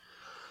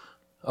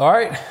All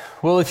right.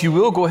 Well, if you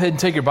will, go ahead and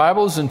take your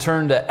Bibles and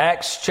turn to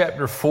Acts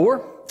chapter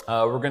 4.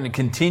 We're going to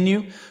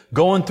continue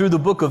going through the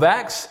book of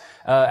Acts.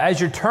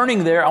 As you're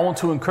turning there, I want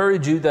to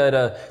encourage you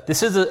that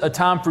this is a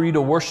time for you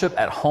to worship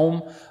at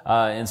home.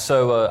 And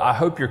so I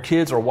hope your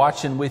kids are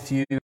watching with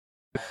you.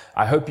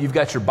 I hope you've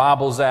got your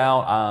Bibles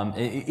out,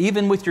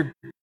 even with your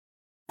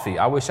coffee.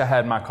 I wish I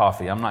had my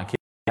coffee. I'm not kidding.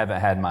 I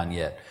haven't had mine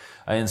yet.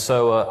 And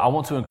so I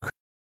want to encourage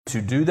to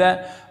do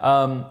that.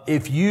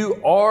 If you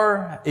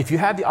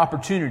have the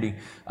opportunity,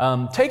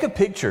 take a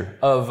picture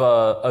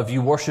of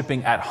you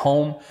worshiping at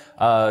home.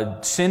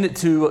 Send it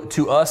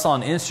to us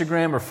on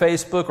Instagram or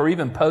Facebook, or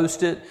even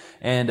post it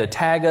and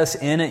tag us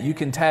in it. You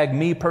can tag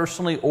me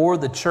personally or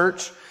the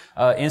church,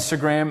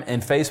 Instagram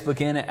and Facebook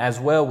in it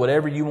as well.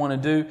 Whatever you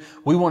want to do,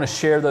 we want to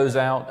share those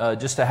out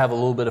just to have a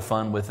little bit of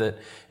fun with it.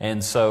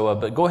 And so,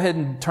 but go ahead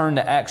and turn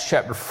to Acts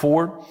chapter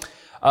 4.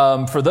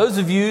 For those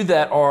of you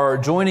that are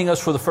joining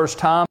us for the first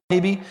time,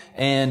 maybe,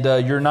 and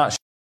you're not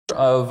sure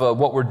of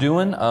what we're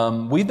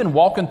doing, we've been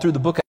walking through the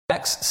book of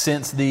Acts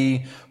since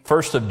the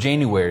 1st of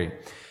January.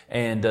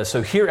 And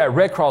so here at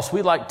Red Cross,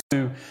 we like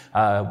to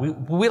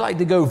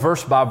go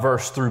verse by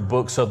verse through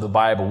books of the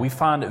Bible. We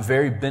find it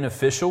very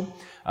beneficial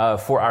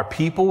for our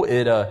people.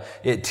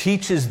 It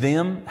teaches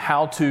them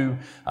how to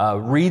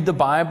read the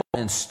Bible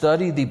and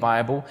study the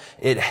Bible.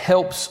 It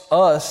helps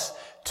us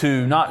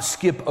to not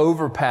skip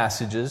over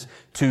passages,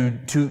 to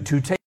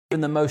take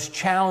even the most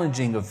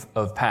challenging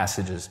of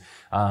passages.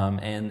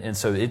 And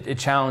so it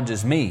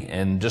challenges me.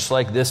 And just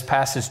like this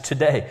passage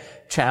today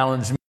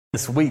challenged me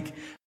this week,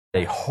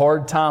 a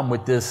hard time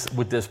with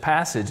this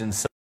passage. And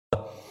so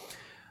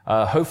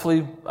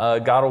hopefully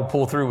God will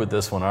pull through with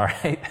this one, all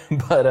right?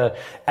 But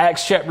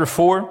Acts chapter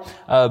 4,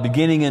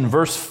 beginning in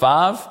verse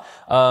 5.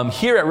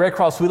 Here at Red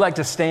Cross, we like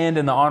to stand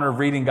in the honor of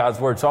reading God's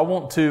Word. So I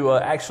want to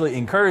actually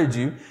encourage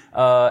you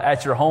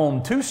at your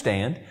home to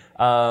stand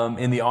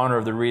in the honor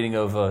of the reading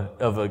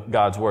of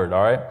God's Word,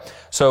 all right?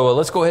 So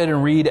let's go ahead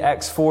and read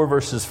Acts 4,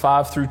 verses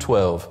 5 through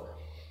 12.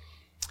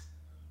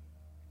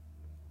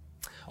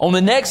 On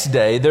the next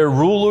day, their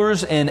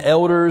rulers and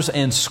elders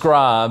and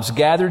scribes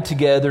gathered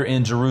together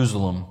in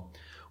Jerusalem,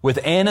 with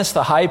Annas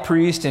the high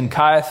priest and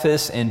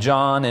Caiaphas and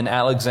John and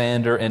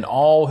Alexander and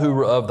all who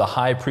were of the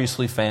high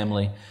priestly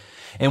family.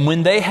 And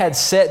when they had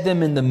set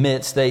them in the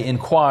midst, they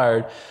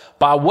inquired,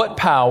 "By what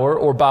power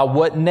or by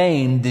what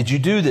name did you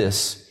do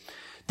this?"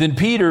 Then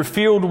Peter,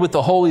 filled with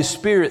the Holy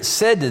Spirit,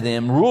 said to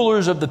them,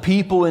 "Rulers of the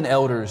people and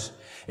elders,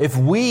 if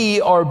we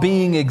are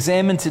being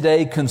examined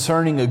today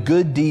concerning a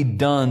good deed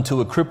done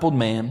to a crippled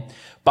man,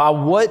 by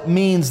what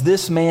means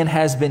this man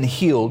has been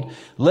healed,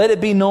 let it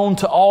be known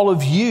to all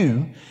of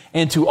you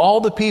and to all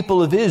the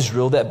people of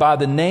Israel that by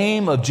the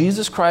name of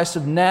Jesus Christ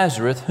of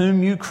Nazareth,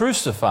 whom you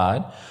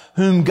crucified,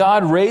 whom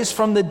God raised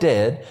from the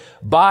dead,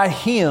 by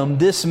him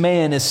this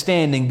man is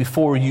standing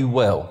before you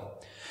well.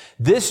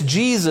 This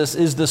Jesus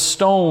is the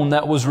stone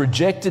that was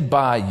rejected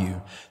by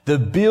you, the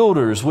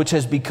builders, which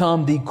has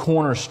become the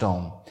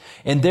cornerstone.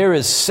 And there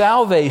is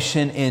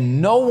salvation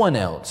in no one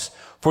else,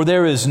 for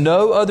there is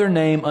no other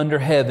name under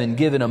heaven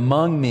given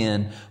among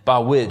men by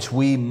which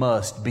we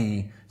must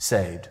be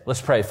saved."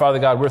 Let's pray. Father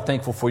God, we're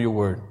thankful for your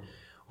word.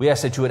 We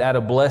ask that you would add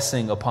a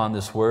blessing upon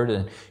this word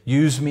and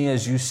use me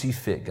as you see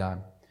fit,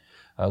 God.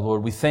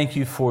 Lord, we thank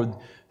you for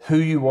who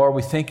you are.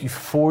 We thank you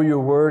for your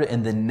word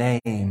and the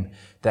name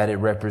that it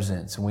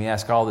represents. And we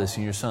ask all this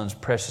in your Son's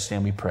precious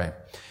name we pray.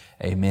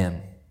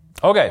 Amen.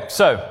 Okay,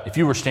 so if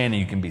you were standing,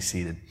 you can be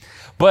seated.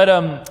 But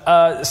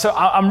so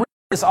I'm reading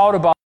this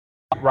autobiography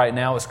right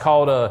now. It's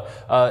called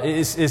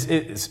it's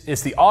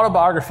the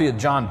autobiography of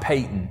John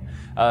Paton.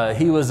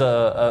 He was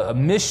a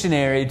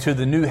missionary to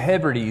the New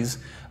Hebrides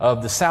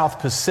of the South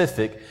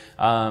Pacific.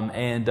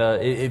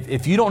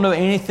 If you don't know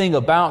anything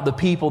about the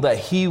people that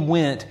he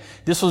went,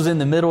 this was in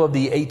the middle of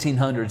the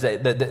 1800s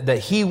that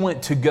he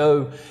went to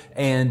go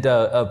and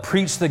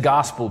preach the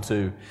gospel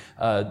to.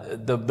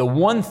 The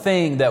one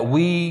thing that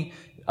we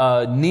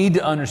need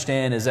to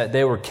understand is that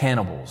they were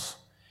cannibals.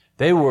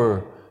 They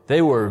were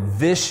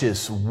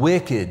vicious,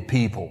 wicked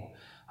people.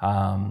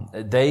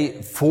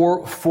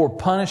 For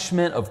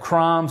punishment of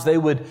crimes, they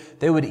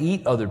would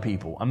eat other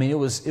people. I mean, it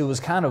was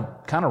kind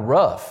of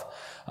rough.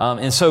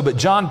 But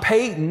John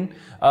Paton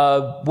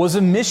was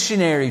a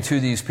missionary to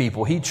these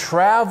people. He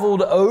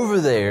traveled over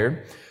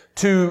there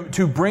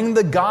to bring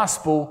the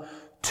gospel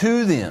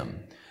to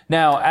them.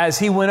 Now, as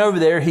he went over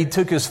there, he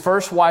took his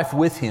first wife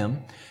with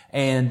him.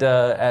 And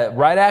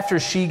right after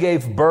she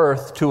gave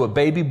birth to a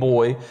baby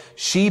boy,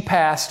 she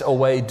passed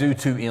away due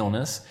to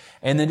illness.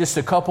 And then just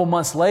a couple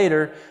months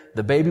later,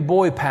 the baby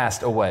boy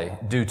passed away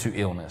due to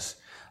illness.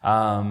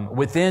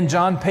 Within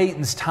John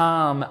Paton's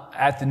time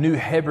at the New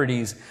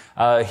Hebrides,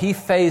 he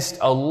faced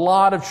a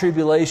lot of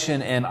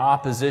tribulation and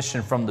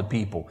opposition from the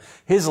people.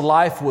 His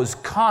life was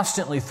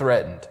constantly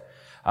threatened.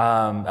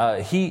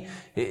 He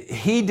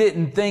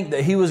didn't think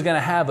that he was going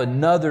to have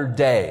another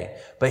day,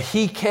 but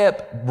he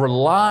kept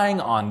relying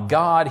on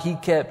God. He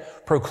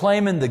kept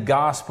proclaiming the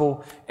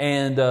gospel,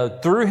 and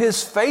through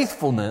his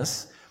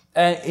faithfulness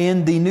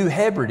in the New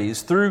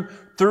Hebrides, through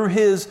through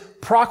his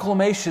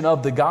proclamation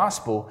of the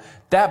gospel,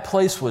 that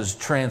place was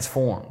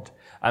transformed.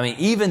 I mean,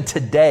 even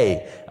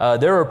today,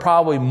 there are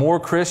probably more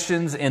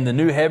Christians in the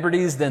New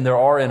Hebrides than there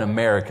are in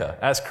America.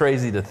 That's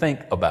crazy to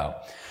think about.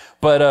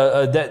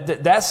 But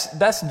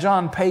that's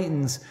John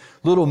Paton's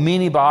little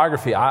mini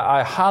biography.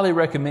 I highly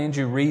recommend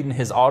you reading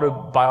his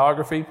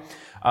autobiography.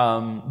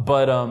 What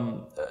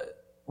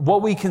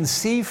we can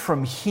see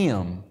from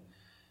him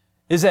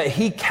is that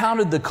he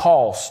counted the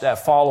cost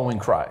at following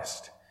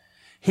Christ.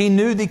 He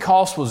knew the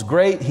cost was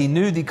great. He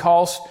knew the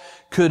cost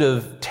could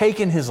have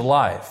taken his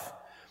life,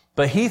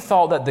 but he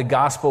thought that the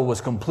gospel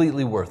was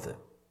completely worth it.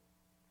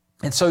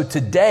 And so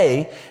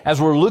today,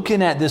 as we're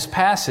looking at this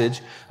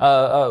passage,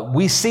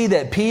 we see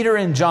that Peter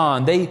and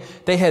John,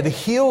 they have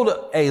healed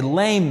a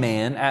lame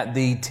man at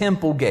the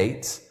temple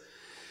gates.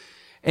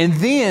 And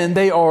then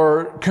they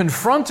are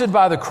confronted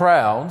by the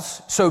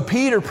crowds. So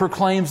Peter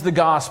proclaims the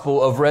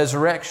gospel of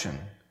resurrection.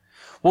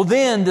 Well,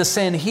 then the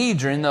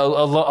Sanhedrin, a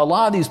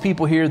lot of these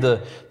people here,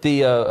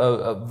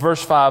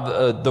 verse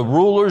 5, the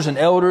rulers and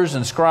elders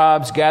and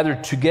scribes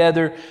gathered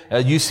together.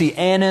 You see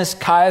Annas,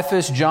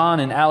 Caiaphas, John,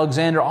 and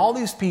Alexander. All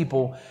these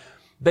people,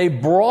 they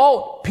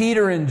brought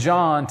Peter and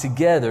John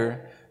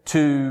together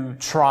to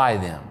try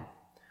them.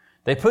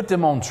 They put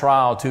them on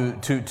trial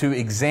to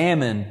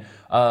examine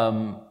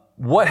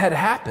what had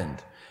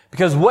happened.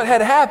 Because what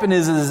had happened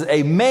is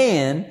a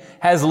man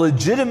has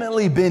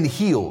legitimately been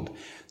healed.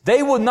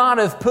 They would not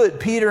have put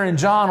Peter and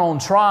John on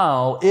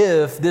trial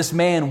if this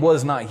man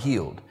was not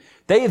healed.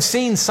 They have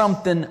seen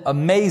something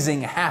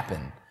amazing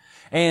happen.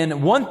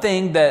 And one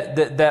thing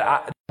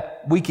that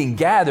we can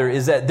gather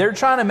is that they're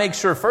trying to make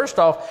sure, first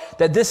off,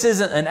 that this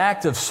isn't an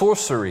act of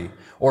sorcery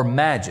or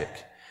magic.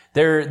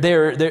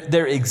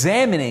 They're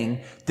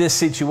examining this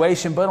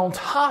situation, but on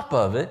top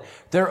of it,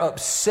 they're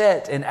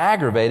upset and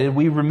aggravated.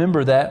 We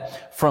remember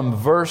that from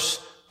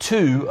verse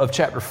 2 of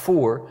chapter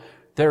 4.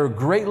 They're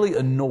greatly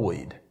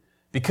annoyed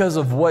because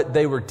of what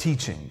they were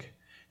teaching.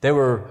 They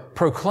were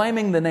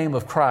proclaiming the name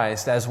of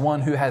Christ as one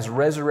who has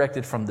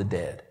resurrected from the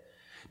dead.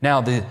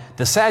 Now,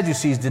 the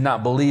Sadducees did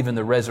not believe in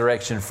the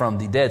resurrection from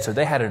the dead, so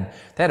they had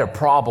a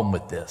problem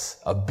with this,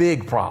 a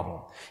big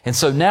problem. And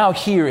so now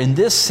here in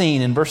this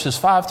scene, in verses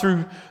 5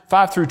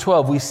 through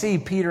 12, we see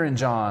Peter and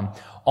John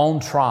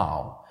on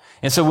trial.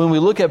 And so when we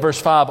look at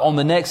verse 5, on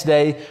the next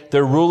day,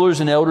 their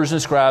rulers and elders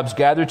and scribes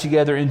gathered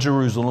together in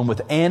Jerusalem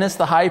with Annas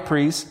the high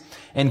priest,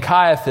 and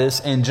Caiaphas,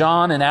 and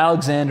John, and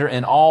Alexander,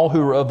 and all who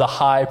were of the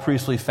high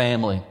priestly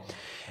family.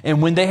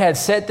 And when they had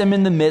set them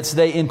in the midst,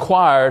 they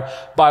inquired,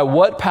 by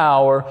what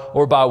power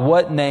or by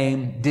what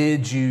name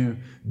did you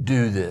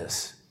do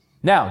this?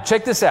 Now,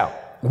 check this out.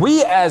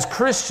 We as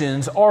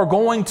Christians are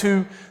going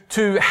to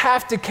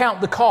have to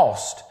count the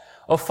cost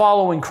of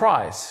following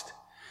Christ,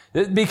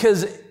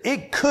 because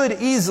it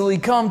could easily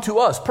come to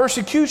us.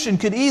 Persecution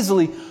could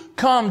easily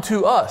come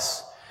to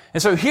us.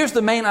 And so here's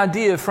the main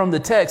idea from the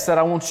text that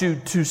I want you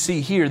to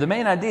see here. The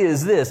main idea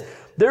is this: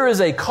 there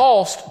is a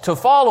cost to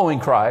following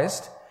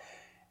Christ,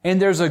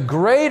 and there's a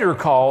greater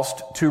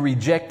cost to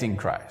rejecting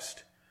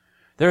Christ.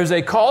 There is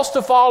a cost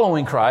to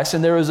following Christ,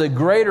 and there is a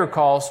greater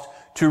cost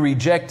to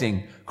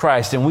rejecting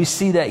Christ. And we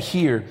see that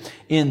here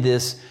in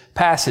this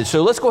passage.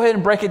 So let's go ahead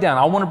and break it down.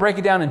 I want to break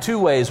it down in two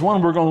ways.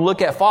 One, we're going to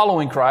look at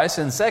following Christ,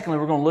 and secondly,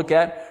 we're going to look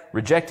at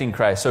rejecting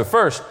Christ. So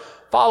first,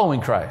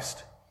 following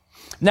Christ.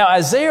 Now,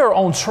 as they are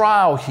on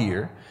trial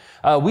here,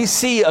 we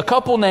see a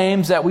couple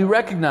names that we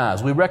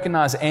recognize. We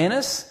recognize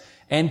Annas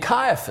and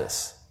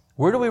Caiaphas.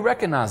 Where do we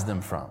recognize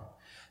them from?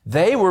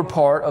 They were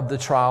part of the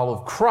trial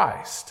of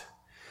Christ.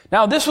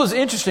 Now, this was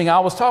interesting.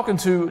 I was talking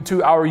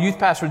to our youth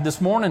pastor this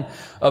morning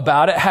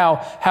about it,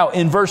 how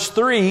in verse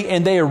 3,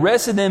 and they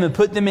arrested them and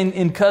put them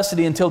in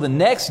custody until the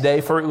next day,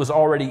 for it was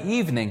already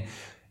evening.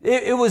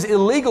 It was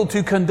illegal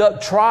to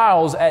conduct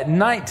trials at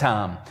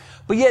nighttime.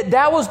 But yet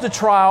that was the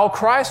trial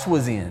Christ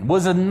was in,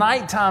 was a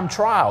nighttime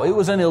trial. It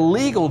was an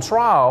illegal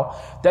trial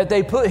that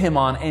they put him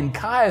on, and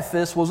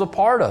Caiaphas was a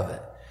part of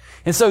it.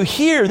 And so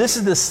here, this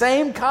is the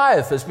same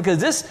Caiaphas, because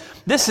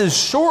this is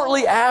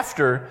shortly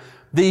after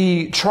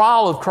the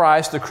trial of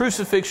Christ, the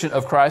crucifixion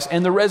of Christ,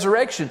 and the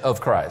resurrection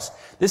of Christ.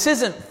 This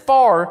isn't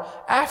far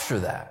after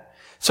that.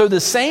 So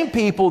the same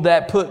people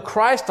that put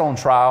Christ on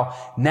trial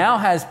now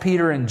has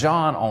Peter and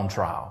John on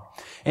trial.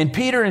 And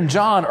Peter and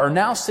John are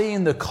now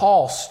seeing the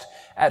cost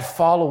at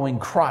following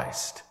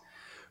Christ.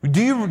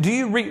 Do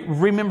you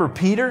remember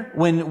Peter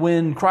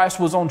when Christ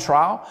was on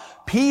trial?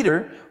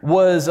 Peter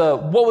was,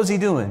 what was he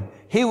doing?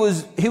 He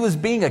was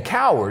being a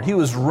coward. He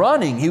was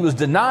running. He was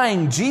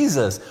denying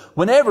Jesus.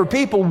 Whenever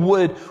people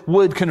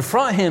would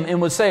confront him and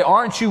would say,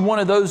 aren't you one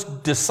of those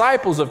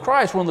disciples of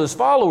Christ, one of those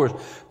followers?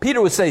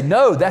 Peter would say,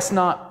 no, that's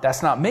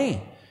not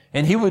me.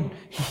 And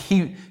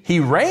he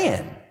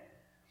ran.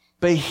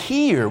 But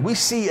here we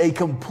see a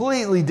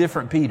completely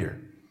different Peter.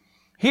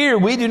 Here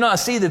we do not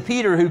see the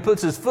Peter who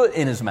puts his foot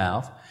in his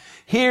mouth.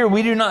 Here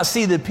we do not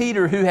see the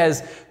Peter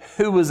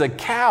who was a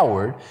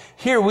coward.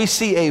 Here we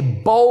see a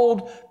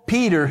bold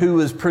Peter who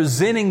is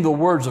presenting the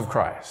words of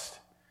Christ.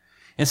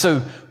 And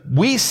so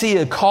we see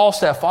a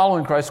cost at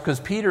following Christ because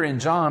Peter and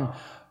John,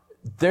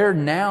 they're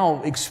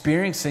now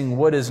experiencing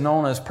what is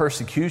known as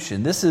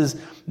persecution. This is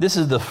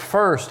the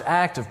first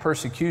act of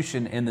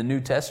persecution in the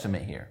New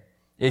Testament here.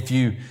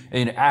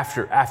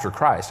 After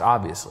Christ,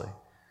 obviously.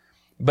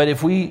 But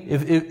if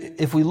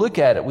we look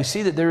at it, we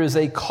see that there is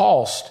a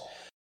cost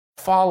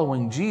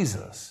following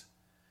Jesus.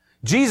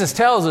 Jesus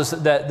tells us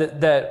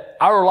that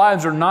our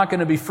lives are not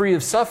going to be free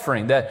of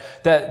suffering,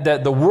 that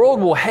the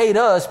world will hate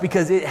us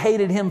because it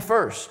hated him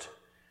first.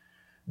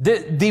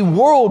 The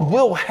world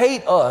will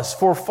hate us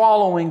for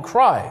following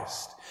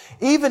Christ.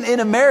 Even in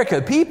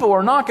America, people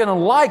are not going to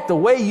like the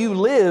way you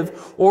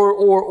live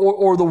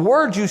or the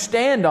words you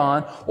stand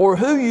on or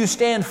who you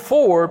stand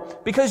for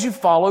because you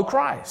follow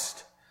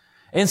Christ.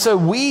 And so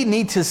we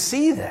need to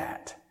see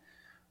that.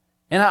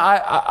 And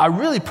I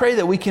really pray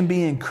that we can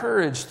be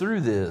encouraged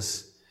through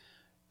this,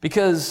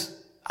 because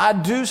I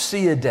do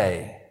see a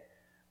day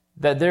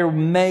that there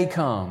may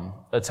come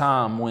a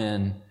time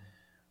when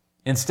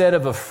instead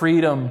of a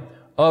freedom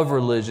of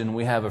religion,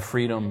 we have a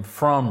freedom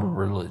from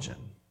religion.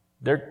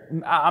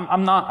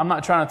 I'm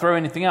not trying to throw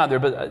anything out there,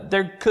 but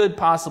there could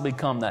possibly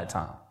come that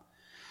time.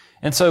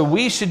 And so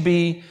we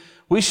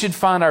should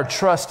find our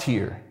trust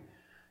here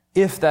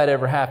if that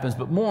ever happens.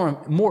 But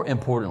more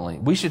importantly,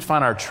 we should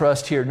find our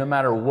trust here no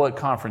matter what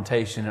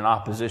confrontation and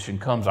opposition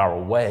comes our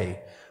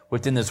way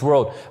within this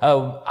world.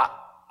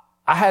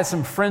 I had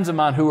some friends of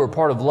mine who were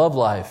part of Love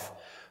Life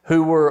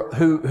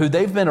who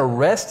they've been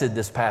arrested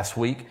this past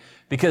week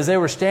because they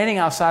were standing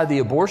outside the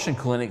abortion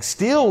clinic,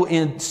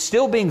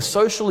 still being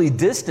socially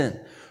distant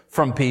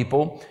from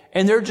people,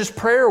 and they're just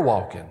prayer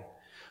walking.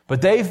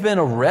 But they've been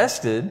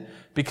arrested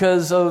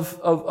because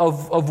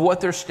of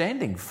what they're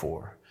standing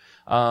for.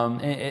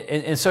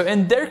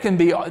 And there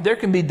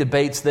can be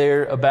debates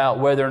there about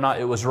whether or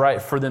not it was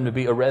right for them to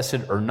be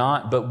arrested or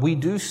not. But we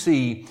do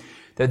see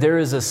that there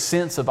is a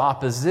sense of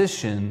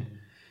opposition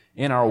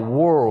in our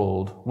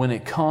world when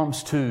it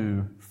comes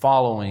to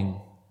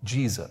following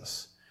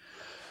Jesus.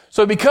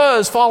 So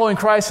because following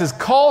Christ is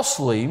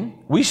costly,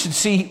 we should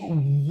see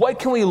what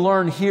can we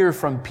learn here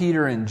from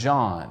Peter and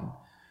John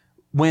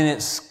when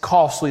it's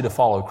costly to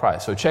follow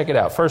Christ. So check it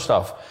out. First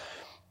off,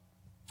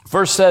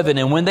 verse 7,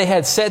 and when they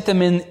had set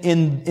them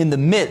in the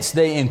midst,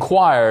 they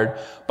inquired,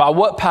 by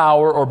what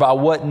power or by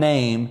what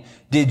name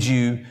did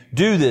you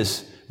do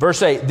this?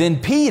 Verse 8,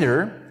 then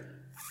Peter,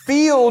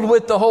 filled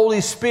with the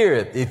Holy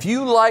Spirit. If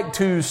you like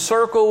to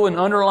circle and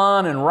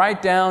underline and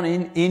write down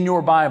in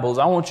your Bibles,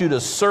 I want you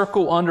to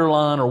circle,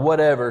 underline, or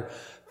whatever,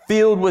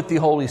 filled with the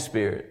Holy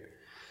Spirit.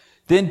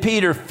 Then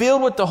Peter,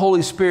 filled with the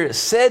Holy Spirit,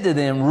 said to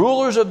them,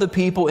 rulers of the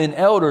people and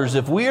elders,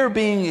 if we are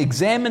being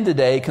examined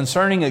today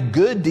concerning a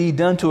good deed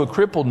done to a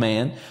crippled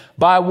man,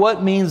 by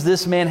what means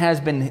this man has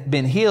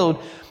been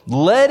healed,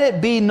 let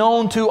it be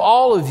known to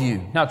all of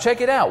you. Now check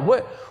it out.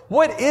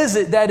 What is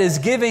it that is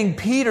giving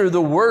Peter the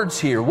words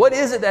here? What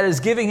is it that is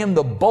giving him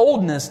the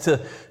boldness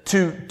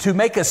to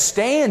make a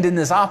stand in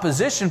this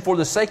opposition for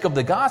the sake of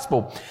the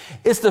gospel?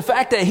 It's the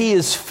fact that he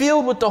is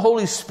filled with the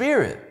Holy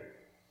Spirit.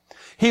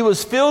 He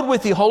was filled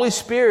with the Holy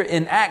Spirit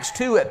in Acts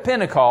 2 at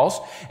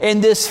Pentecost,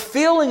 and this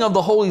feeling of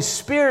the Holy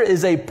Spirit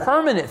is a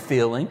permanent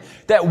feeling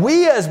that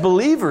we as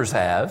believers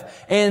have,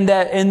 and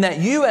that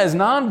you as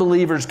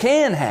non-believers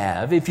can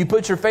have if you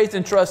put your faith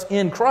and trust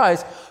in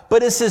Christ.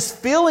 But it's this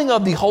feeling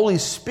of the Holy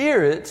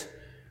Spirit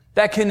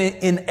that can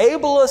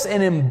enable us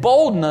and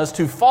embolden us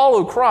to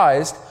follow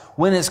Christ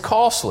when it's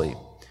costly.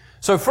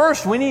 So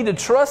first, we need to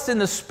trust in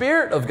the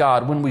Spirit of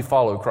God when we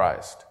follow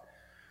Christ.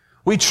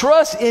 We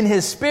trust in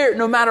His Spirit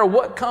no matter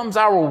what comes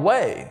our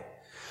way.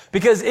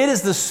 Because it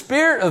is the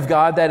Spirit of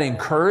God that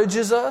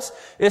encourages us.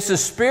 It's the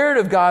Spirit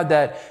of God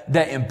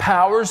that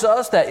empowers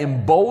us, that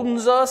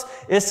emboldens us.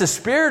 It's the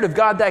Spirit of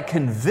God that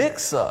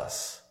convicts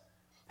us.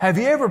 Have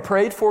you ever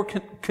prayed for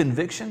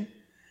conviction?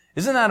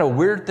 Isn't that a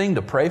weird thing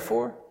to pray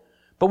for?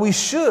 But we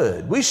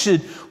should. We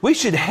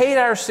should hate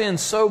our sins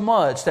so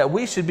much that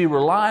we should be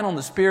relying on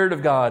the Spirit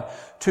of God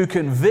to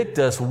convict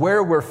us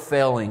where we're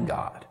failing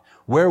God,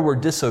 where we're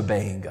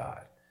disobeying God.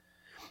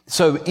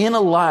 So in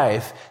a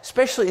life,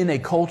 especially in a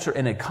culture,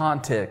 in a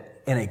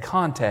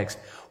context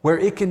where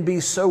it can be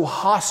so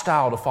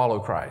hostile to follow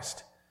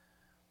Christ,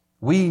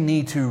 we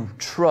need to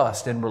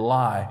trust and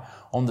rely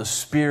on the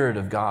Spirit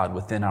of God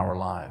within our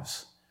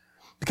lives.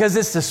 Because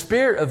it's the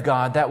Spirit of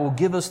God that will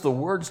give us the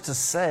words to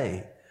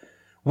say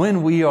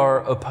when we are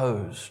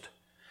opposed.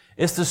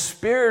 It's the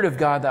Spirit of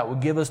God that will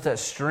give us that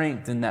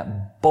strength and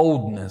that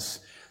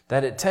boldness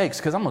that it takes.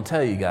 Because I'm going to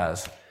tell you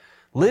guys,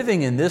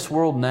 living in this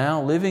world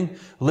now, living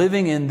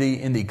in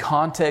the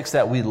context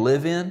that we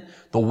live in,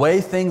 the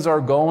way things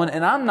are going,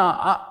 and I'm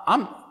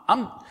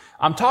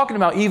talking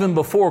about even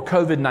before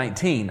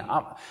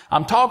COVID-19.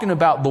 I'm talking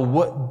about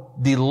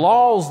the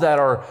laws that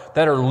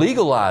are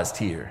legalized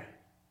here.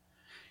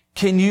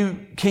 Can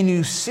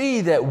you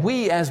see that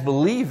we as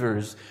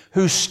believers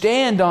who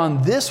stand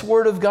on this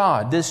Word of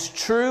God, this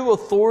true,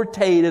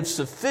 authoritative,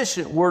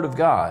 sufficient Word of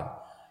God,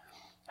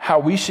 how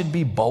we should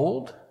be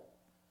bold?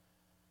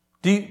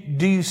 Do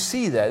you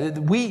see that?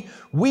 We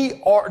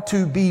are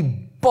to be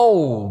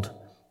bold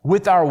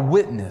with our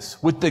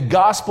witness, with the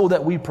gospel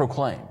that we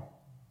proclaim.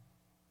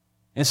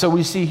 And so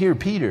we see here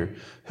Peter,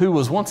 who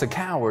was once a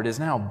coward, is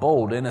now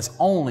bold, and it's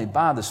only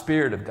by the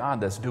Spirit of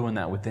God that's doing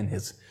that within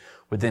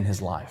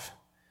his life.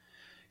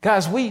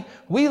 Guys, we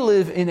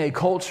live in a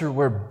culture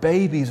where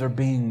babies are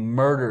being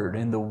murdered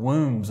in the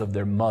wombs of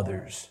their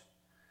mothers.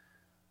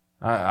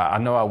 I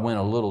know I went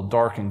a little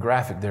dark and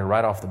graphic there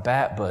right off the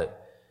bat,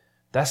 but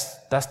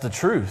that's the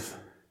truth.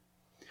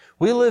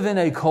 We live in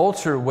a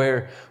culture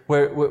where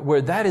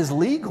that is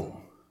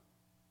legal,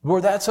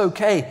 where that's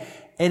okay,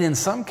 and in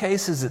some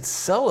cases it's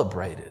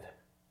celebrated.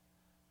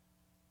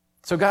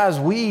 So guys,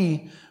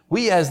 we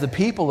as the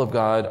people of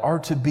God are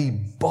to be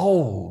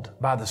bold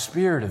by the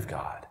Spirit of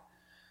God,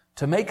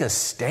 to make a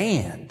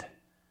stand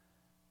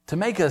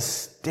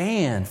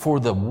for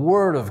the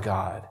Word of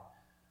God,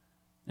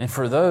 and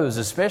for those,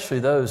 especially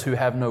those who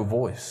have no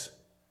voice.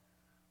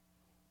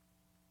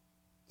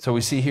 So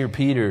we see here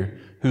Peter,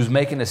 who's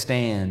making a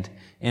stand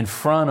in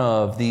front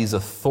of these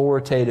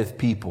authoritative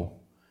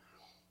people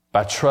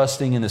by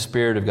trusting in the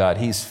Spirit of God.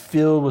 He's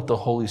filled with the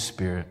Holy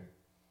Spirit.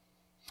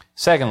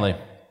 Secondly,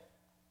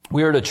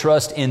 we are to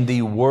trust in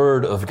the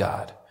Word of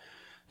God.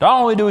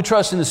 Not only do we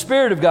trust in the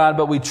Spirit of God,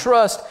 but we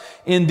trust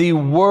in the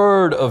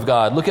Word of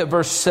God. Look at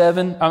verse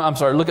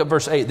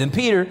 8. Then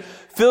Peter,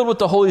 filled with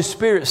the Holy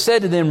Spirit,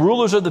 said to them,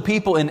 rulers of the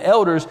people and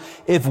elders,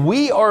 if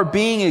we are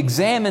being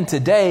examined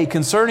today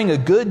concerning a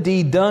good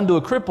deed done to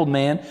a crippled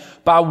man,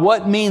 by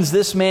what means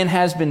this man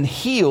has been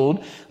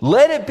healed,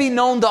 let it be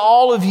known to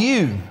all of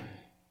you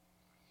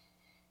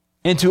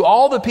and to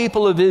all the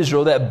people of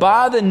Israel that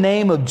by the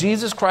name of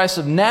Jesus Christ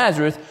of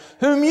Nazareth,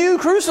 whom you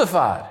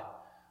crucified.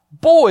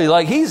 Boy,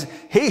 like he's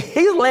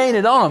laying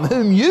it on him.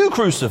 Whom you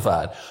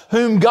crucified,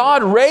 whom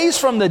God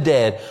raised from the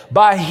dead.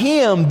 By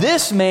him,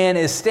 this man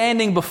is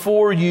standing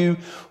before you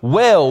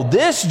well.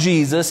 This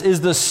Jesus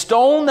is the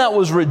stone that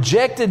was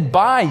rejected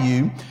by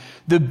you,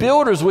 the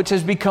builders, which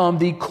has become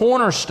the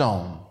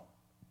cornerstone.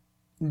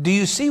 Do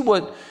you see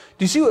what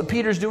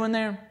Peter's doing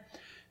there?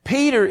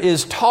 Peter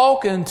is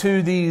talking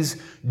to these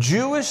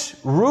Jewish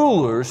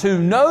rulers who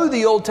know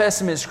the Old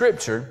Testament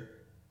Scripture,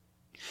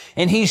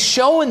 and he's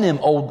showing them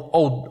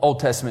Old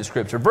Testament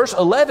Scripture. Verse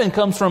 11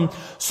 comes from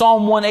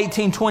Psalm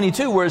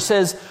 118:22, where it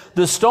says,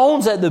 the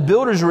stones that the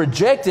builders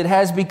rejected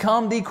has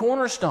become the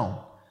cornerstone.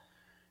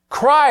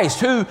 Christ,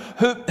 who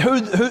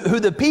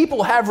the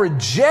people have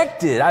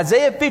rejected,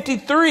 Isaiah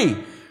 53,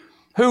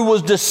 who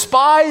was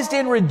despised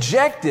and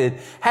rejected,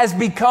 has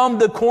become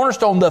the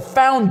cornerstone, the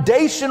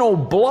foundational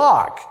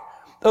block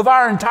of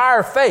our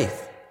entire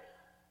faith.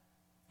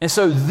 And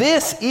so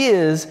this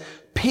is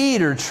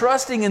Peter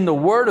trusting in the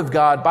Word of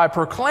God by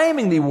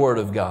proclaiming the Word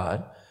of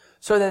God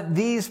so that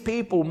these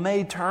people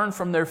may turn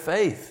from their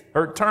faith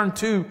or turn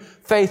to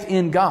faith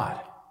in God.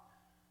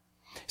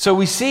 So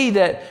we see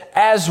that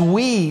as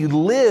we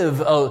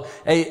live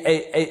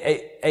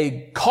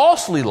a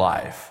costly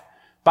life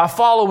by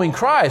following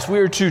Christ, we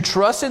are to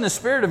trust in the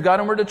Spirit of God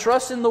and we're to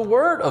trust in the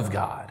Word of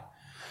God.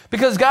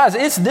 Because guys,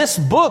 it's this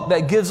book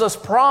that gives us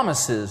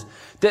promises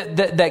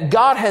that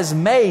God has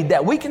made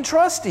that we can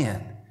trust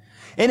in.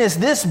 And it's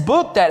this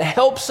book that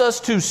helps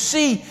us to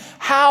see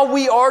how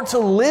we are to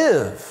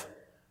live.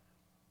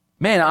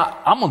 Man,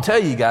 I'm going to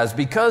tell you guys,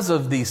 because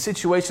of the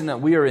situation that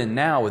we are in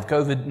now with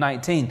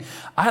COVID-19,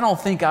 I don't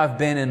think I've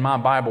been in my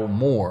Bible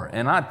more.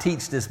 And I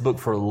teach this book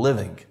for a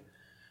living.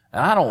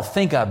 And I don't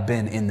think I've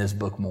been in this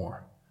book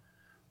more.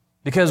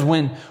 Because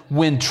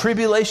when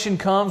tribulation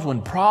comes,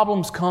 when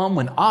problems come,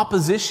 when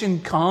opposition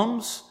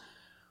comes,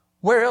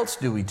 where else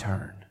do we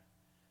turn?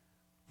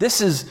 This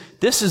is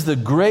the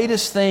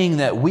greatest thing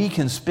that we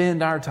can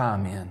spend our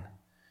time in.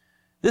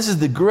 This is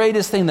the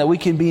greatest thing that we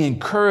can be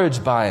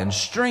encouraged by and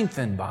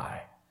strengthened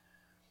by.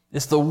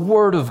 It's the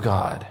Word of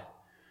God.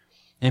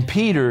 And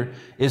Peter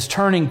is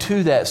turning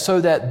to that so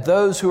that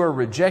those who are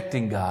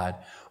rejecting God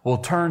will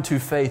turn to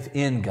faith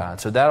in God.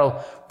 So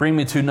that'll bring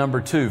me to number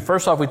 2.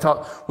 First off, we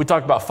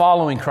talked about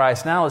following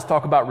Christ. Now let's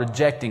talk about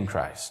rejecting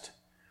Christ.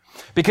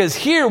 Because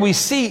here we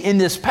see in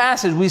this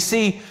passage, we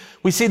see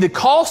the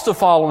cost of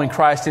following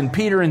Christ in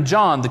Peter and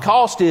John. The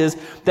cost is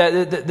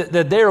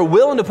that they are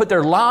willing to put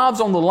their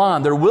lives on the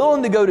line. They're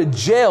willing to go to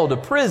jail, to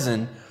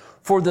prison,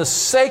 for the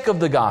sake of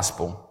the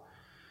gospel.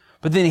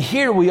 But then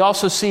here we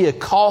also see a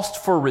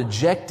cost for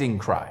rejecting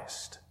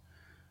Christ.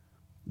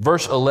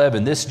 Verse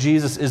 11, this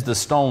Jesus is the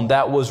stone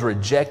that was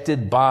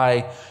rejected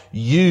by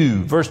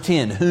you. Verse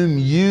 10, whom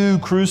you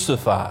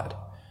crucified.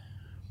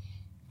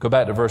 Go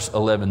back to verse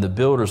 11. The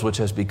builders, which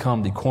has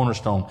become the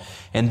cornerstone.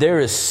 And there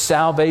is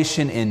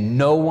salvation in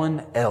no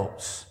one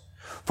else.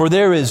 For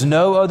there is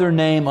no other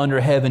name under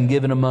heaven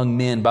given among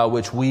men by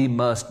which we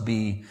must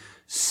be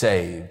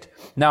saved.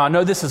 Now, I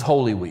know this is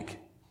Holy Week.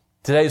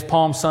 Today's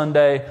Palm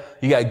Sunday.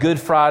 You got Good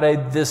Friday,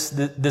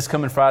 this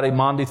coming Friday,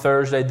 Monday,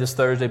 Thursday, this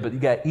Thursday, but you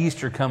got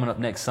Easter coming up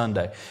next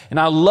Sunday. And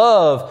I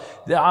love,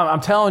 I'm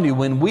telling you,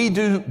 when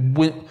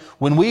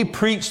we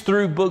preach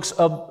through books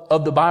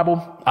of the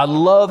Bible, I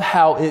love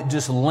how it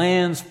just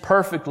lands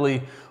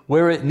perfectly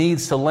where it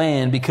needs to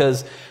land,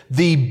 because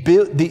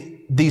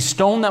the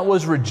stone that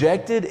was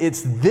rejected,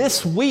 it's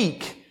this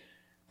week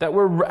that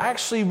we're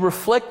actually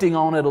reflecting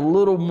on it a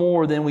little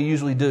more than we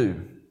usually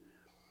do.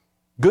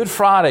 Good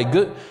Friday,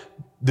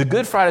 the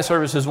Good Friday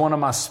service is one of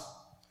my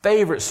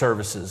favorite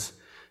services,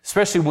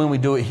 especially when we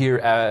do it here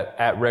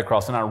at Red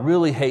Cross. And I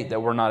really hate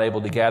that we're not able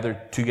to gather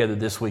together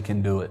this week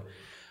and do it.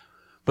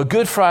 But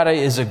Good Friday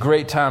is a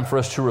great time for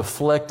us to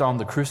reflect on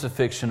the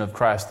crucifixion of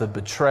Christ, the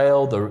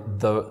betrayal,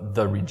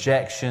 the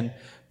rejection,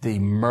 the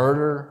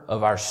murder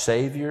of our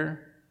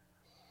Savior.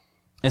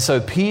 And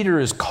so Peter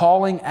is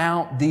calling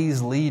out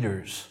these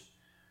leaders.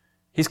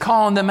 He's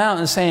calling them out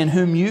and saying,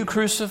 whom you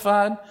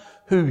crucified,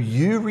 who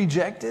you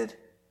rejected.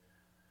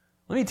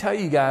 Let me tell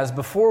you guys,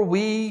 before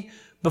we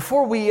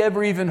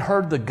ever even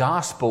heard the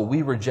gospel,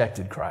 we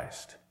rejected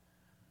Christ.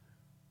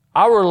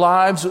 Our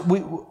lives,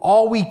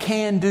 all we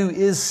can do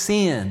is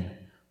sin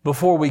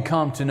before we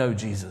come to know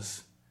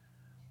Jesus.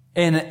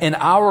 And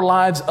our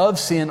lives of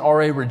sin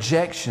are a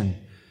rejection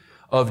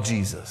of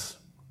Jesus.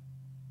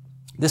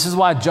 This is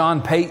why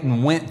John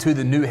Payton went to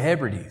the New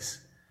Hebrides.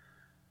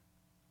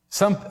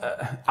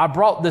 I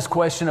brought this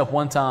question up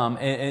one time,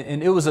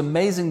 and it was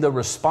amazing the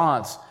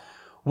response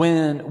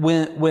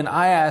when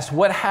I asked,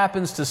 what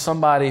happens to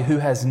somebody who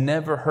has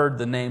never heard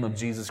the name of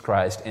Jesus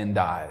Christ and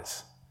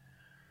dies?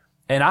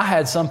 And I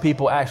had some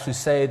people actually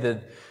say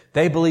that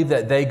they believe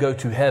that they go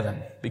to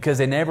heaven because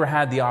they never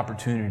had the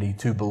opportunity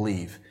to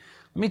believe.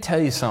 Let me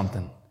tell you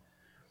something.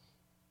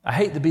 I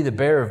hate to be the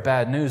bearer of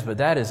bad news, but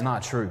that is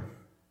not true.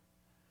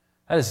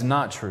 That is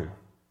not true.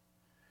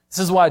 This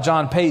is why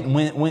John Payton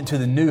went to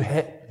the New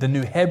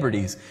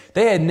Hebrides.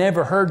 They had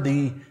never heard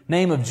the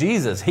name of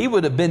Jesus. He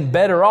would have been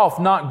better off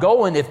not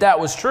going if that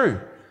was true.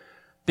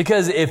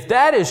 Because if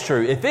that is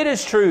true, if it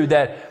is true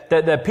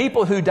that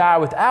people who die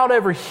without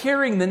ever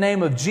hearing the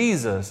name of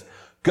Jesus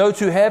go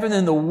to heaven,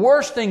 then the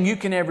worst thing you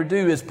can ever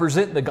do is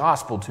present the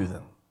gospel to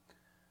them.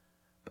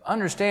 But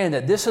understand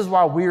that this is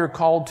why we are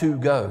called to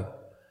go.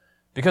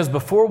 Because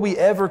before we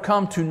ever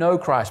come to know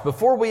Christ,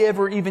 before we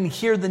ever even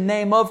hear the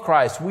name of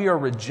Christ, we are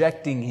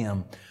rejecting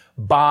Him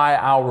by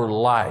our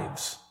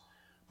lives,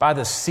 by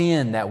the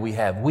sin that we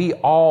have. We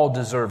all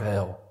deserve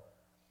hell.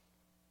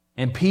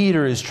 And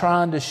Peter is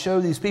trying to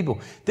show these people,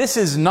 this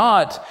is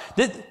not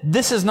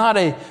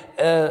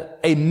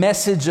a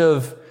message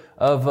of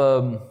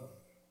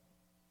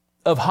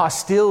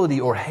hostility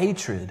or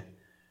hatred.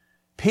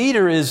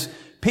 Peter is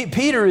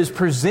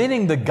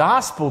presenting the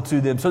gospel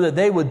to them so that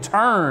they would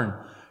turn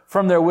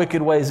from their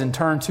wicked ways and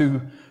turn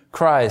to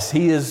Christ.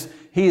 He is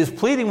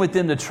pleading with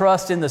them to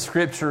trust in the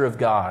Scripture of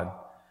God.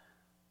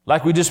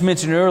 Like we just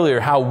mentioned earlier,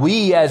 how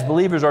we as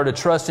believers are to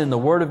trust in the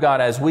Word of God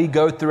as we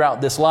go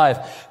throughout this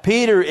life.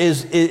 Peter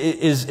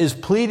is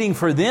pleading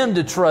for them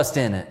to trust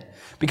in it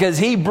because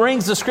he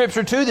brings the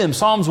Scripture to them.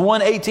 Psalms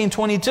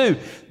 1:18-22.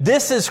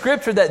 This is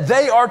Scripture that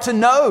they are to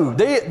know.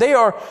 They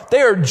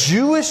are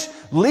Jewish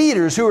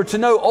leaders who are to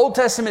know Old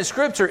Testament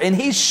Scripture, and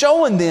he's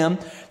showing them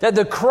that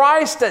the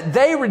Christ that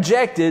they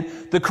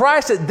rejected, the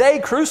Christ that they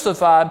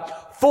crucified,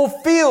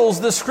 fulfills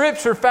the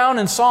Scripture found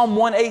in Psalm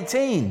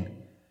 118.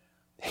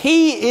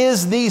 He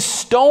is the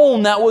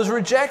stone that was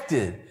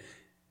rejected.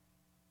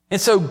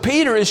 And so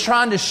Peter is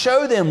trying to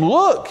show them,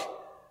 look,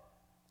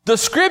 the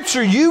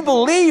Scripture you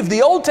believe,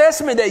 the Old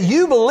Testament that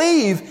you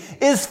believe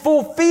is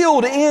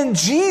fulfilled in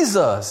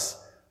Jesus.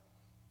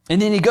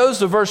 And then he goes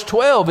to verse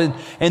 12,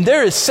 and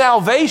there is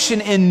salvation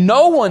in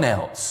no one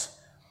else.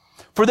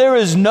 For there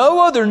is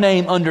no other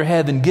name under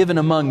heaven given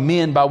among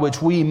men by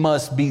which we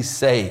must be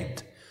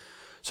saved.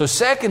 So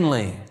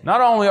secondly, not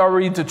only are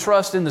we to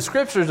trust in the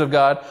Scriptures of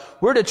God,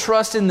 we're to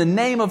trust in the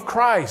name of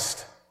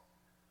Christ.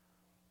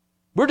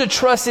 We're to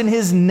trust in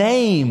His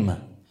name.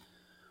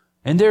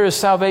 And there is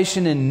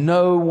salvation in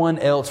no one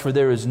else, for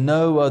there is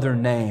no other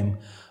name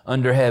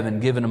under heaven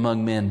given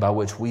among men by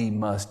which we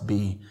must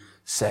be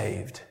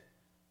saved.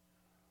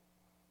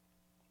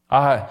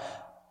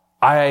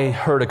 I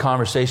heard a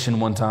conversation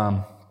one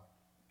time.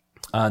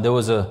 There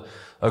was a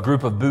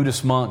group of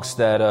Buddhist monks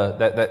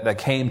that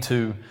came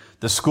to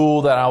the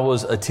school that I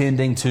was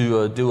attending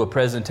to do a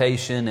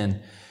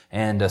presentation,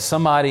 and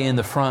somebody in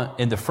the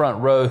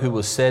front row who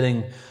was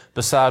sitting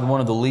beside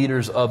one of the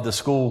leaders of the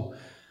school,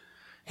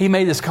 he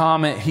made this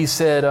comment. He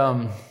said,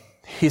 "I'm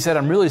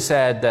really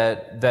sad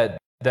that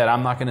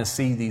I'm not going to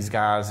see these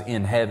guys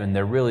in heaven.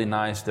 They're really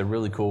nice. They're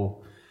really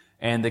cool."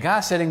 And the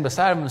guy sitting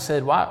beside him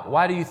said,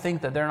 "Why do you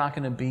think that they're not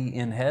going to be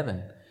in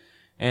heaven?"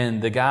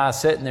 And the guy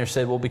sitting there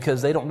said, "Well,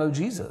 because they don't know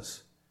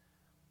Jesus.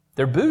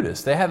 They're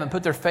Buddhists. They haven't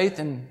put their faith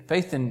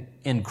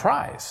in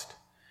Christ."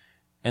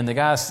 And the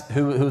guy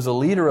who's a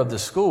leader of the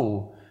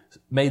school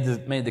made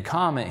the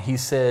comment. He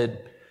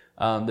said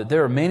that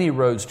there are many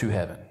roads to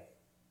heaven.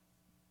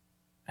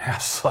 I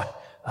was like,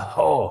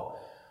 oh,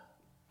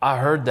 I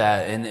heard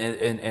that,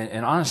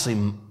 and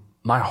honestly,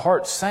 my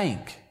heart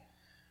sank,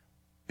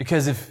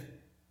 because if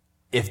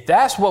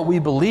that's what we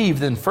believe,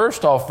 then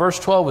first off, verse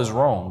 12 is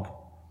wrong.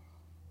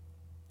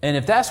 And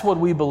if that's what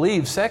we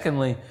believe,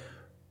 secondly,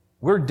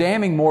 we're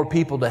damning more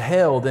people to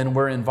hell than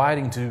we're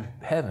inviting to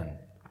heaven.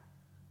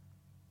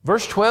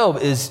 Verse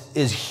 12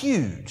 is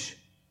huge.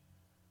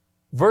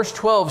 Verse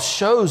 12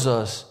 shows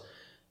us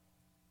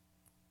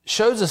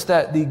shows us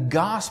that the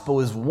gospel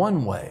is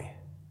one way.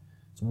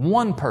 It's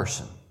one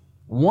person,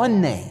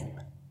 one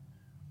name.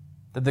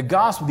 That the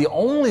gospel, the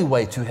only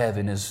way to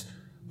heaven is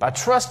by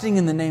trusting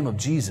in the name of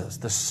Jesus,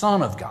 the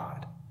Son of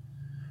God,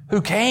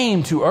 who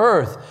came to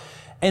earth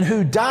and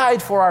who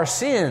died for our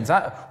sins.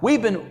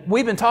 We've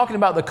been talking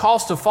about the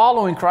cost of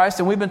following Christ,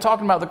 and we've been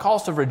talking about the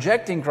cost of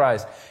rejecting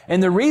Christ.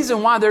 And the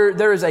reason why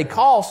there is a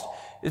cost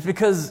is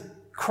because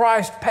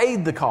Christ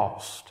paid the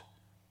cost.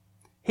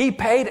 He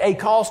paid a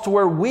cost to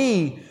where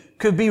we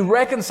could be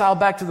reconciled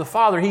back to the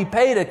Father. He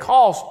paid a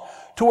cost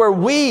to where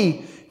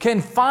we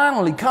can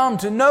finally come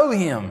to know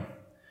Him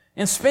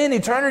and spend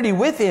eternity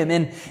with Him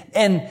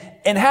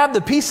and have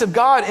the peace of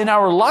God in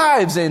our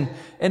lives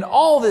and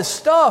all this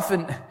stuff.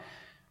 And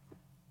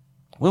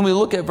when we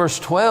look at verse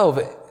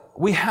 12,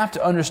 we have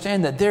to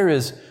understand that there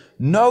is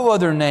no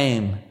other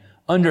name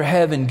under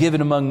heaven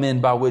given among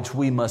men by which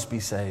we must be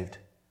saved.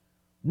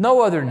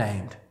 No other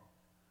named.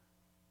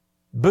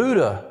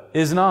 Buddha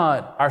is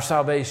not our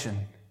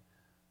salvation.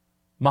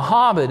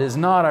 Muhammad is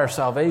not our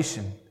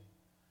salvation.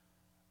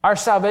 Our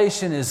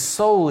salvation is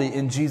solely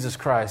in Jesus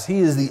Christ. He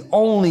is the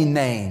only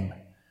name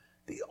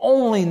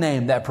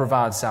that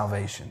provides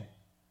salvation.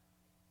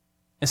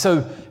 And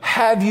so,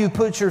 have you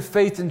put your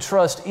faith and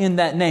trust in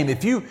that name?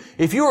 If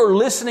you are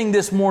listening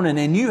this morning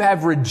and you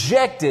have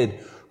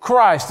rejected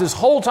Christ this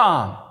whole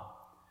time,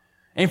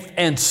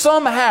 and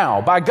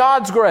somehow, by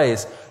God's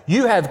grace,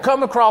 you have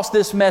come across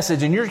this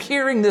message and you're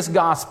hearing this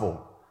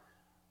gospel,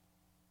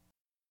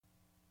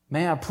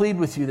 may I plead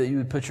with you that you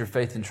would put your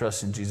faith and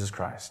trust in Jesus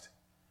Christ.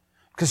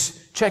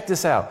 Because check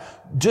this out.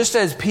 Just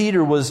as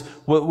Peter was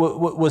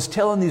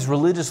telling these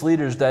religious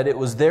leaders that it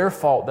was their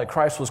fault that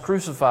Christ was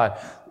crucified,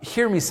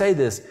 hear me say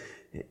this.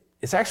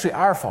 It's actually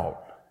our fault.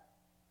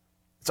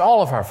 It's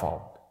all of our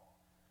fault.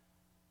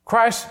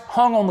 Christ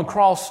hung on the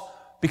cross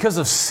because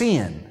of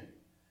sin.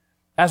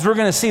 As we're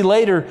going to see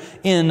later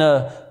in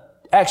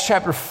Acts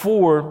chapter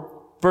 4,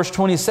 verse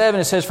 27,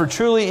 it says, "For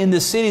truly in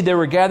this city they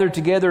were gathered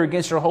together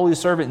against your holy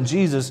servant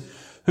Jesus,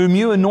 whom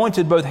you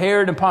anointed, both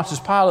Herod and Pontius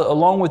Pilate,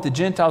 along with the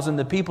Gentiles and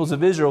the peoples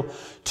of Israel,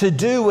 to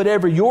do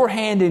whatever your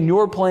hand and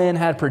your plan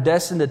had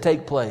predestined to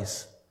take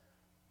place."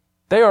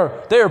 They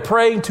are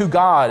praying to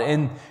God,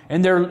 and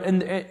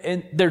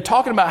they're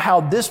talking about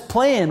how this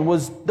plan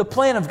was the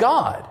plan of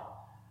God.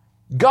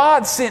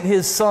 God sent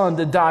His Son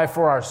to die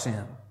for our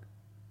sin.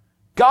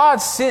 God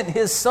sent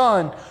His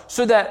Son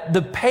so that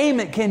the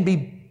payment can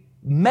be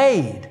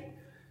made.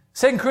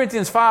 2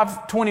 Corinthians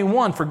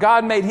 5:21, "For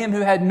God made Him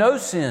who had no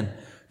sin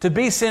to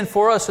be sin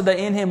for us, so that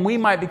in Him we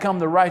might become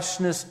the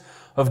righteousness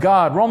of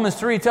God." Romans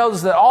 3 tells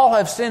us that all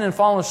have sinned and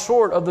fallen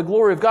short of the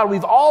glory of God.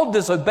 We've all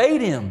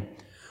disobeyed Him.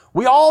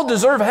 We all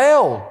deserve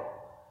hell.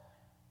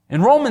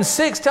 And Romans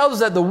 6 tells us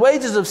that the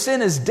wages of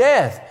sin is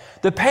death.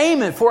 The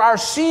payment for our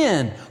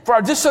sin, for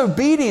our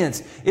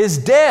disobedience, is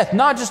death.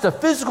 Not just a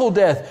physical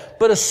death,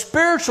 but a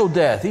spiritual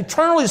death.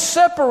 Eternally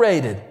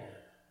separated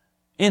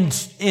in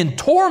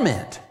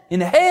torment,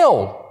 in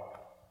hell.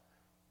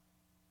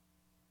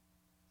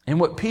 And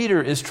what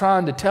Peter is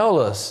trying to tell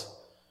us,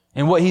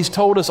 and what he's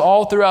told us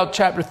all throughout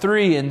chapter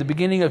 3 and the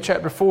beginning of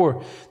chapter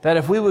 4, that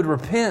if we would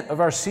repent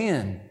of our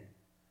sin,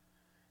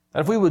 that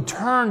if we would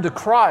turn to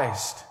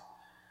Christ,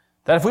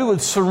 that if we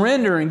would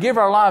surrender and give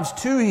our lives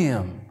to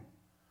Him,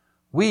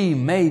 we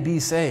may be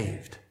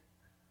saved.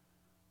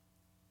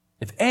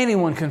 If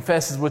anyone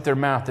confesses with their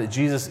mouth that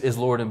Jesus is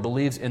Lord and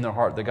believes in their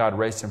heart that God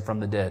raised Him from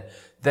the dead,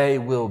 they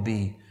will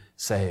be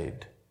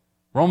saved.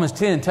 Romans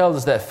 10 tells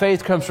us that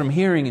faith comes from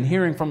hearing, and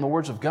hearing from the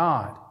words of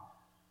God.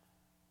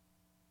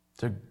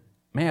 So,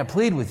 may I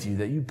plead with you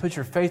that you put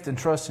your faith and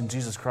trust in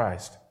Jesus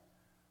Christ.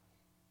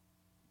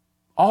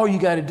 All you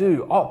got to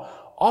do,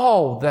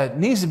 all that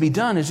needs to be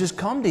done is just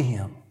come to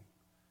Him.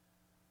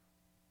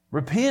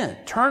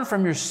 Repent, turn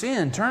from your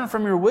sin, turn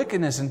from your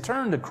wickedness, and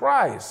turn to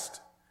Christ.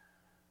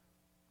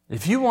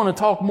 If you want to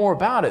talk more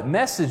about it,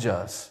 message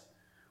us.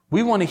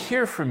 We want to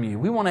hear from you.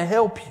 We want to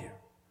help you.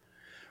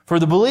 For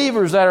the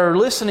believers that are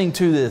listening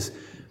to this,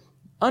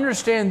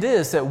 understand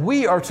this, that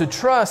we are to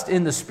trust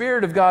in the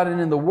Spirit of God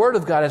and in the Word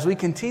of God as we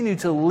continue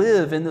to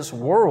live in this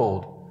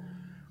world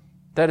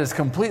that is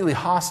completely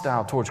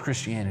hostile towards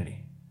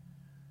Christianity.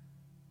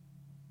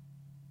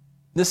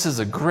 This is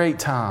a great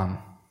time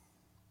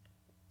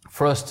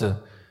for us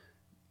to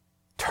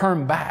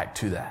turn back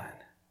to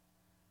that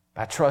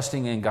by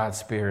trusting in God's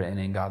Spirit and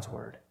in God's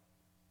Word.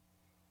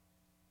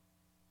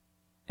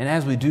 And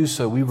as we do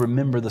so, we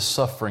remember the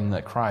suffering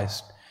that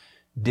Christ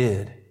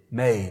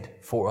made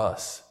for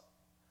us.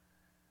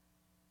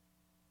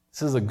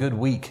 This is a good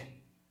week.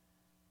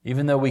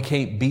 Even though we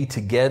can't be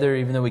together,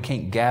 even though we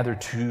can't gather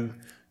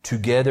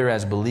together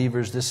as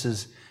believers, this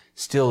is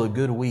still a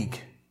good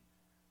week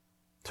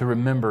to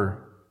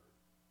remember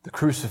the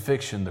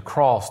crucifixion, the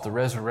cross, the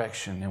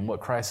resurrection, and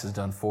what Christ has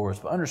done for us.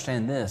 But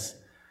understand this.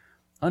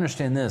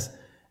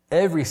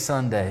 Every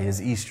Sunday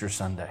is Easter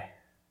Sunday.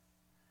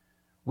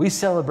 We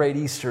celebrate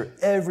Easter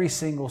every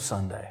single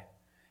Sunday.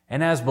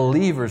 And as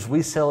believers,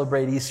 we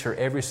celebrate Easter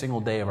every single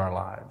day of our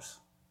lives.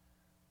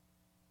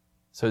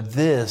 So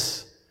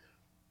this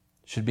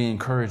should be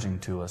encouraging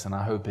to us, and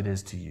I hope it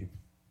is to you.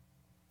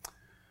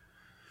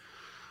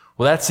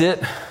 Well, that's it.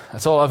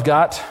 That's all I've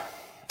got.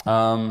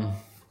 For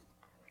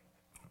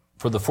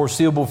the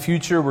foreseeable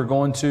future, we're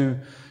going to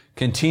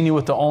continue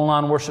with the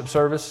online worship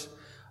service.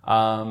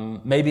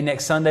 Maybe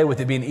next Sunday,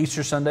 with it being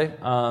Easter Sunday,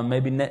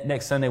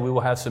 next Sunday we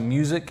will have some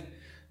music,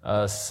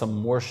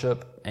 some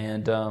worship,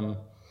 and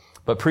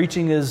but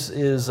preaching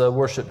is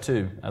worship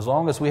too. As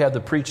long as we have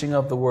the preaching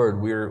of the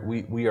word, we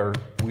are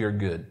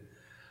good.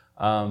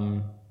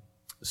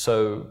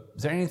 So,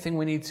 is there anything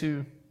we need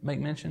to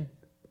make mention?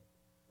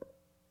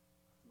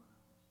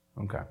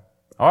 Okay.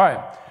 All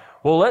right.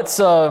 Well,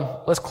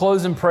 let's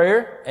close in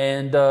prayer.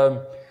 And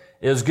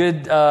it was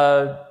good.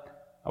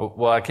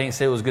 Well, I can't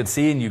say it was good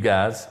seeing you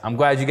guys. I'm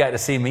glad you got to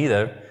see me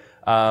though.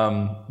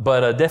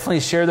 But definitely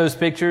share those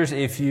pictures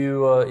if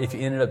you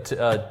ended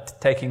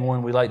up taking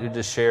one. We like to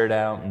just share it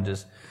out and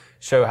just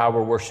show how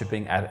we're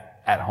worshiping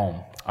at home.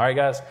 All right,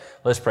 guys.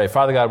 Let's pray.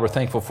 Father God, we're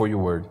thankful for your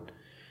word,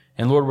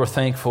 and Lord, we're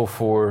thankful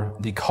for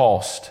the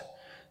cost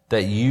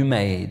that you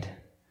made,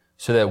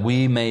 so that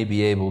we may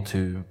be able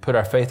to put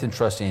our faith and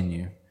trust in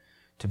you,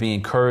 to be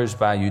encouraged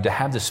by you, to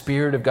have the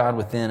Spirit of God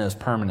within us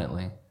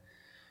permanently.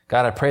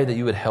 God, I pray that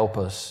you would help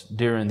us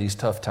during these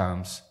tough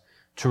times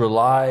to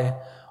rely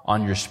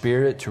on your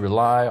Spirit, to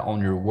rely on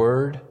your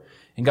word.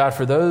 And God,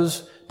 for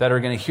those that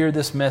are going to hear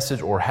this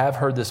message or have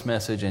heard this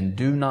message and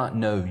do not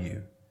know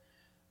you,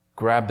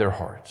 grab their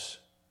hearts,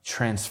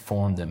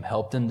 transform them,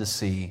 help them to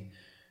see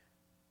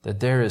that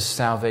there is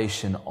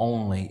salvation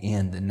only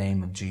in the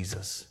name of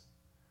Jesus.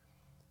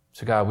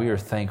 So God, we are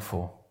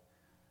thankful.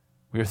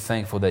 We are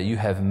thankful that you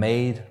have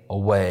made a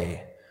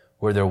way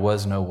where there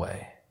was no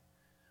way.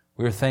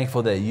 We are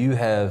thankful that you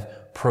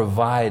have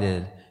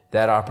provided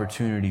that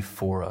opportunity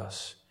for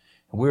us.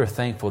 And we are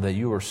thankful that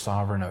you are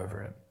sovereign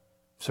over it.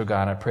 So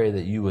God, I pray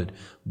that you would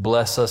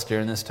bless us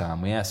during this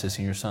time. We ask this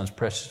in your Son's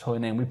precious holy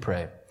name we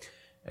pray.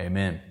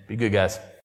 Amen. Be good, guys.